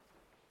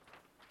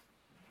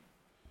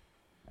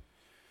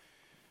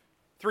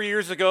3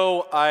 years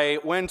ago, I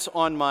went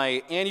on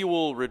my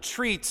annual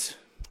retreat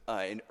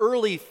in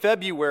early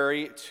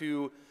February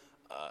to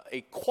a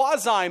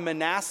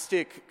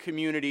quasi-monastic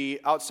community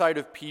outside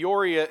of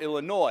Peoria,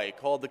 Illinois,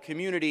 called the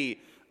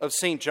Community of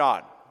St.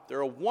 John.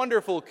 They're a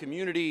wonderful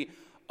community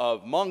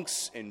of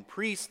monks and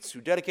priests who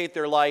dedicate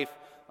their life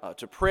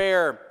to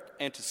prayer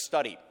and to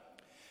study.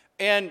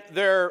 And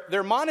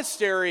their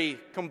monastery,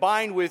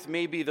 combined with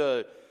maybe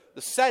the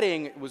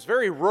setting, was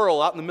very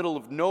rural, out in the middle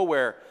of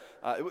nowhere.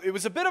 It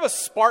was a bit of a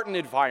Spartan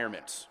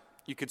environment,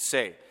 you could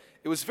say.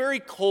 It was very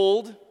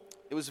cold.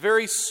 It was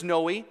very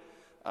snowy.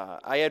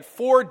 I had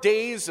 4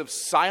 days of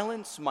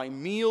silence. My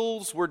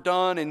meals were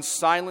done in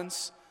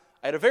silence.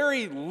 I had a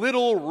very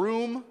little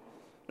room,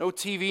 no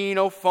TV,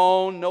 no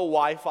phone, no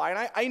Wi-Fi,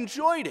 and I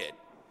enjoyed it.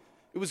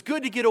 It was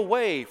good to get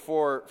away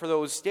for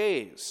those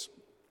days.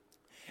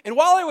 And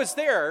while I was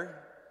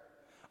there,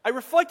 I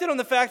reflected on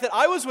the fact that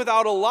I was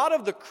without a lot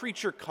of the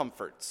creature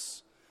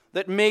comforts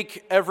that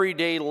make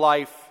everyday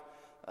life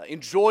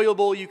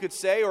enjoyable, you could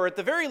say, or at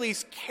the very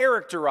least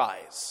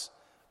characterize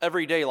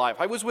everyday life.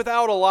 I was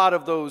without a lot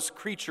of those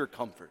creature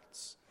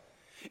comforts.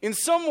 In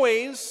some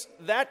ways,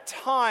 that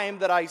time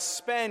that I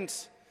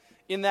spent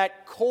in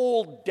that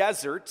cold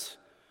desert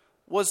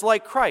was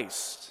like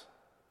Christ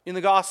in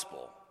the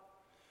gospel.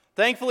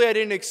 Thankfully, I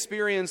didn't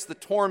experience the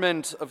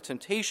torment of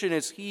temptation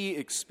as he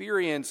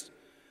experienced,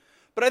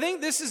 but I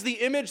think this is the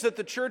image that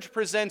the church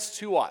presents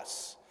to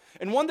us,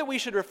 and one that we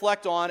should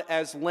reflect on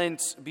as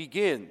Lent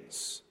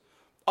begins.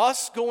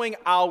 Us going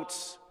out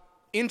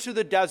into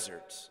the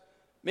desert,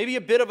 maybe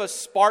a bit of a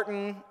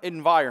Spartan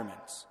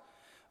environment.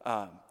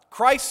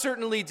 Christ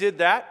certainly did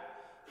that.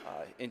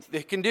 And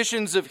the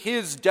conditions of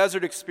his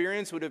desert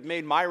experience would have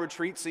made my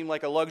retreat seem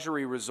like a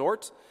luxury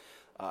resort.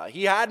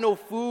 He had no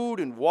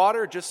food and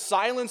water, just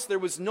silence. There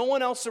was no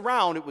one else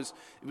around. It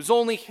was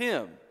only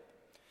him.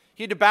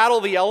 He had to battle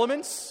the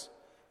elements.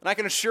 And I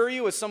can assure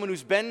you, as someone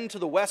who's been to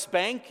the West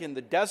Bank in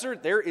the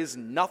desert, there is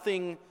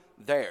nothing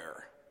there.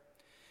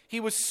 He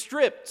was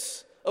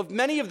stripped of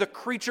many of the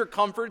creature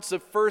comforts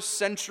of first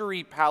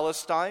century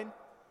Palestine,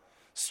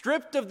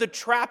 stripped of the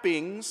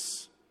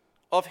trappings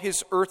of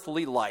his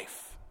earthly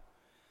life.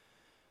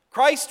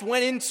 Christ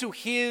went into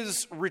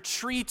his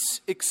retreat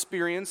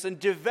experience and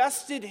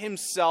divested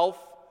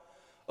himself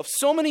of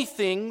so many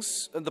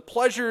things, and the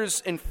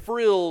pleasures and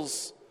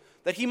frills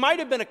that he might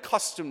have been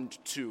accustomed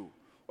to,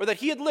 or that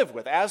he had lived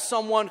with as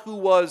someone who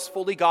was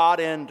fully God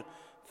and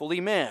fully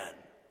man.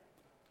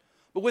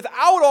 But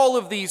without all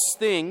of these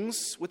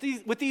things, with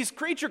these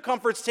creature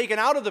comforts taken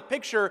out of the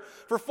picture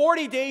for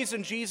 40 days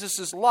in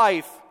Jesus'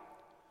 life,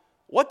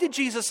 what did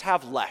Jesus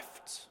have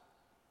left?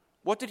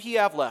 What did he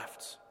have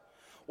left?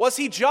 Was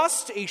he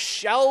just a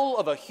shell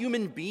of a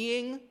human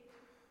being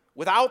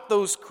without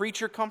those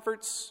creature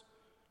comforts,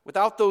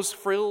 without those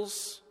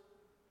frills?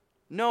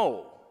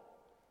 No.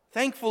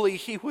 Thankfully,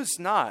 he was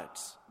not.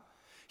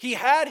 He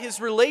had his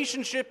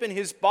relationship and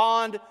his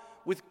bond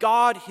with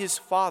God, his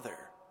Father,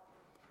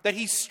 that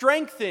he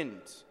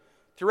strengthened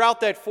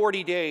throughout that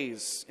 40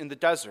 days in the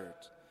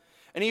desert.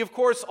 And he, of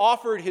course,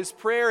 offered his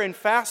prayer and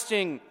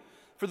fasting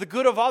for the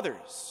good of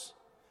others,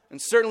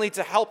 and certainly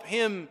to help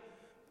him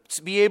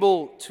to be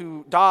able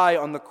to die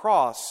on the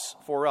cross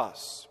for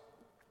us.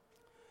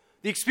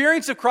 The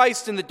experience of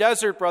Christ in the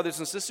desert, brothers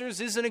and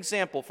sisters, is an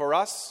example for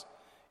us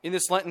in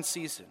this Lenten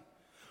season,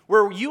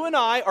 where you and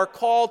I are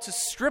called to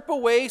strip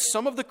away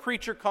some of the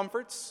creature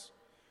comforts,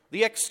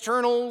 the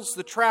externals,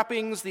 the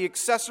trappings, the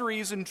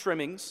accessories and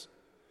trimmings,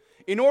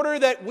 in order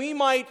that we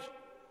might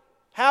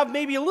have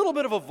maybe a little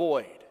bit of a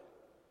void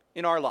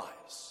in our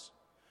lives.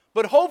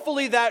 But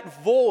hopefully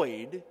that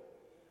void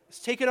is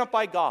taken up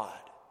by God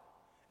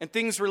and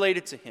things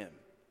related to him,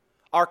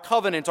 our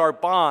covenant, our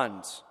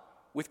bond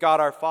with God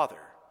our Father.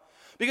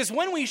 Because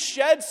when we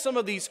shed some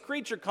of these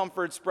creature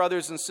comforts,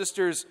 brothers and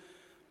sisters,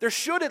 there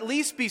should at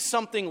least be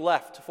something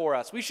left for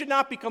us. We should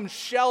not become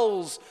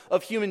shells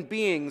of human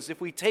beings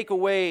if we take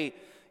away,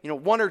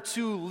 one or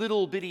two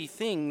little bitty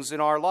things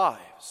in our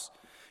lives.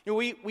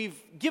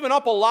 We've given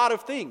up a lot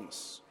of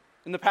things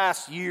in the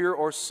past year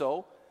or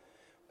so,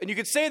 and you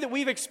could say that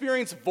we've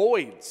experienced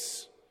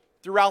voids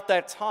throughout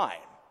that time.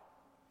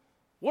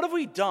 What have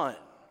we done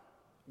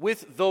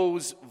with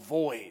those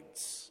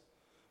voids?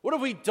 What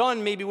have we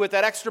done maybe with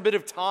that extra bit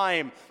of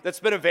time that's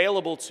been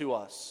available to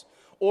us?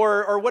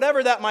 Or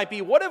whatever that might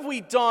be, what have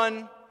we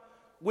done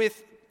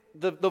with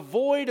the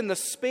void and the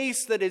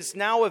space that is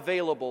now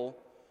available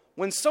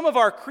when some of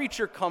our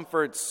creature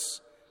comforts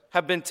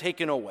have been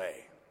taken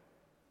away?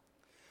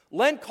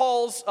 Lent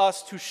calls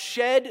us to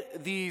shed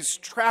these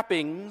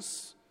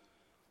trappings,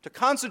 to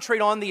concentrate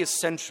on the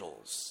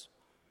essentials,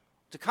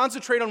 to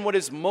concentrate on what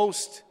is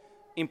most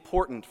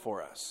important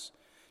for us,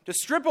 to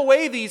strip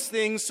away these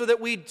things so that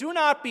we do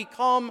not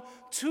become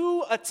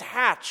too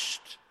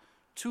attached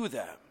to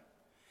them.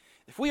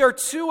 If we are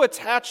too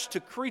attached to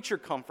creature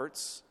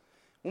comforts,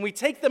 when we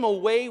take them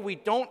away, we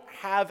don't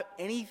have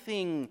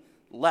anything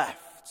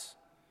left.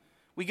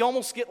 We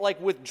almost get like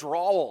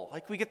withdrawal,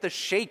 like we get the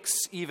shakes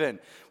even.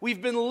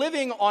 We've been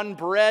living on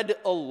bread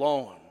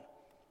alone.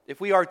 if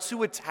we are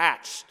too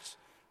attached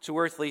to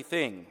earthly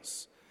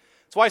things.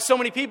 That's why so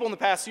many people in the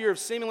past year have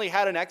seemingly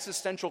had an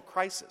existential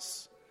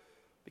crisis,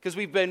 because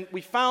we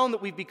found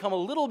that we've become a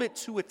little bit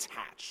too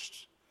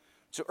attached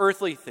to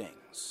earthly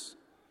things.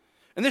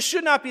 And this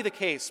should not be the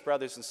case,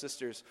 brothers and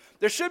sisters.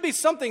 There should be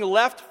something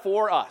left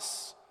for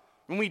us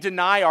when we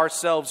deny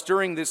ourselves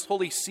during this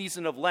holy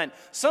season of Lent.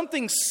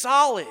 Something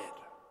solid,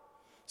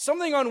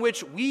 something on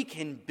which we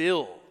can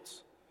build.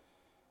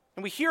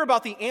 And we hear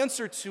about the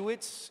answer to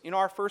it in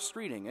our first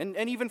reading,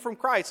 and even from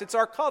Christ. It's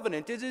our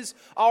covenant. It is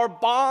our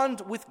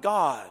bond with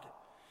God.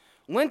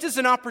 Lent is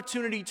an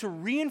opportunity to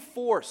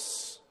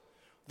reinforce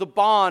the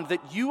bond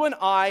that you and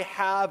I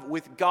have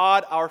with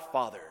God our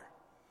Father,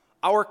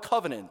 our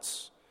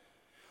covenant.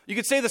 You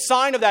could say the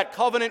sign of that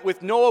covenant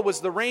with Noah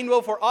was the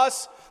rainbow. For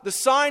us, the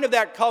sign of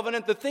that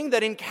covenant, the thing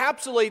that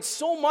encapsulates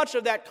so much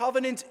of that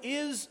covenant,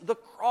 is the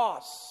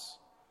cross.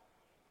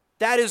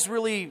 That is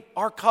really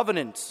our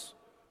covenant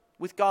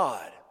with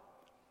God.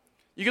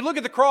 You can look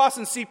at the cross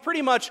and see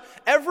pretty much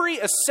every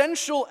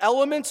essential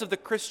element of the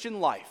Christian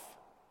life.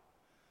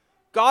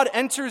 God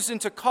enters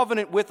into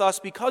covenant with us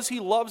because he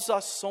loves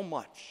us so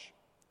much.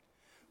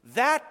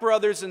 That,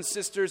 brothers and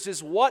sisters,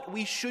 is what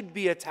we should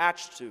be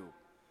attached to.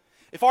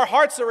 If our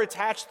hearts are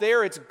attached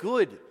there, it's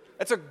good.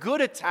 That's a good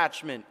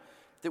attachment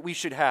that we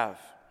should have,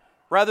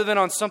 rather than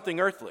on something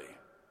earthly.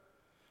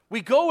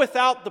 We go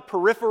without the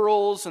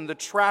peripherals and the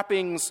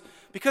trappings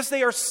because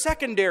they are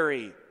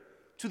secondary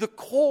to the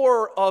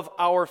core of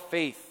our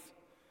faith,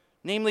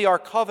 namely our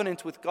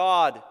covenant with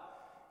God,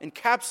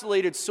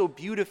 encapsulated so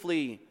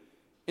beautifully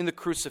in the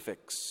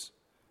crucifix,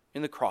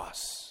 in the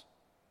cross.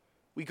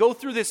 We go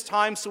through this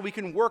time so we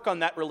can work on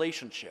that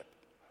relationship,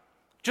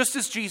 just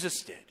as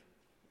Jesus did.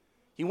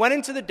 He went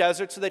into the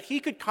desert so that he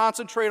could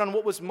concentrate on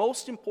what was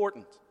most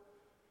important,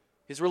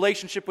 his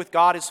relationship with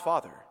God, his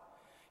Father.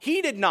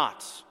 He did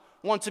not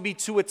want to be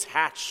too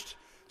attached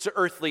to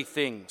earthly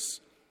things,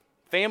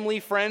 family,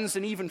 friends,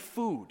 and even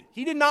food.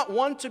 He did not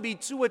want to be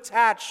too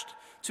attached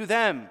to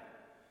them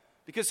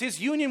because his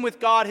union with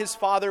God, his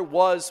Father,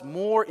 was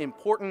more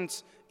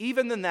important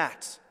even than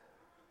that.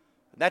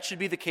 That should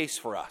be the case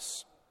for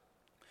us.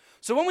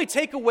 So when we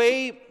take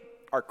away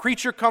our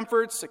creature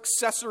comforts,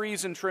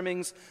 accessories, and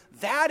trimmings,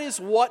 that is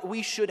what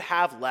we should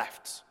have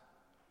left.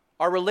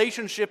 Our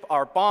relationship,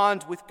 our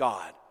bond with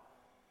God.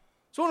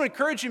 So I want to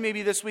encourage you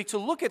maybe this week to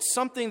look at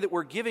something that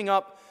we're giving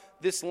up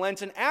this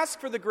Lent and ask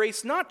for the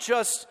grace not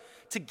just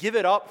to give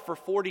it up for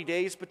 40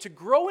 days, but to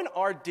grow in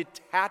our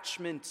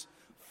detachment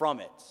from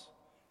it.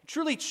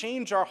 Truly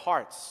change our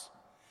hearts.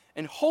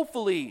 And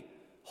hopefully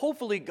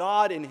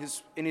God in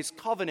his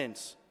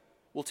covenant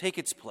will take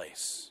its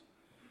place.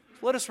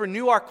 So let us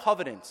renew our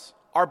covenant,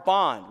 our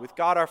bond with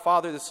God our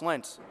Father this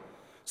Lent,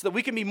 so that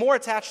we can be more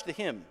attached to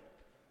him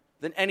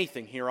than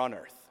anything here on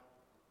earth.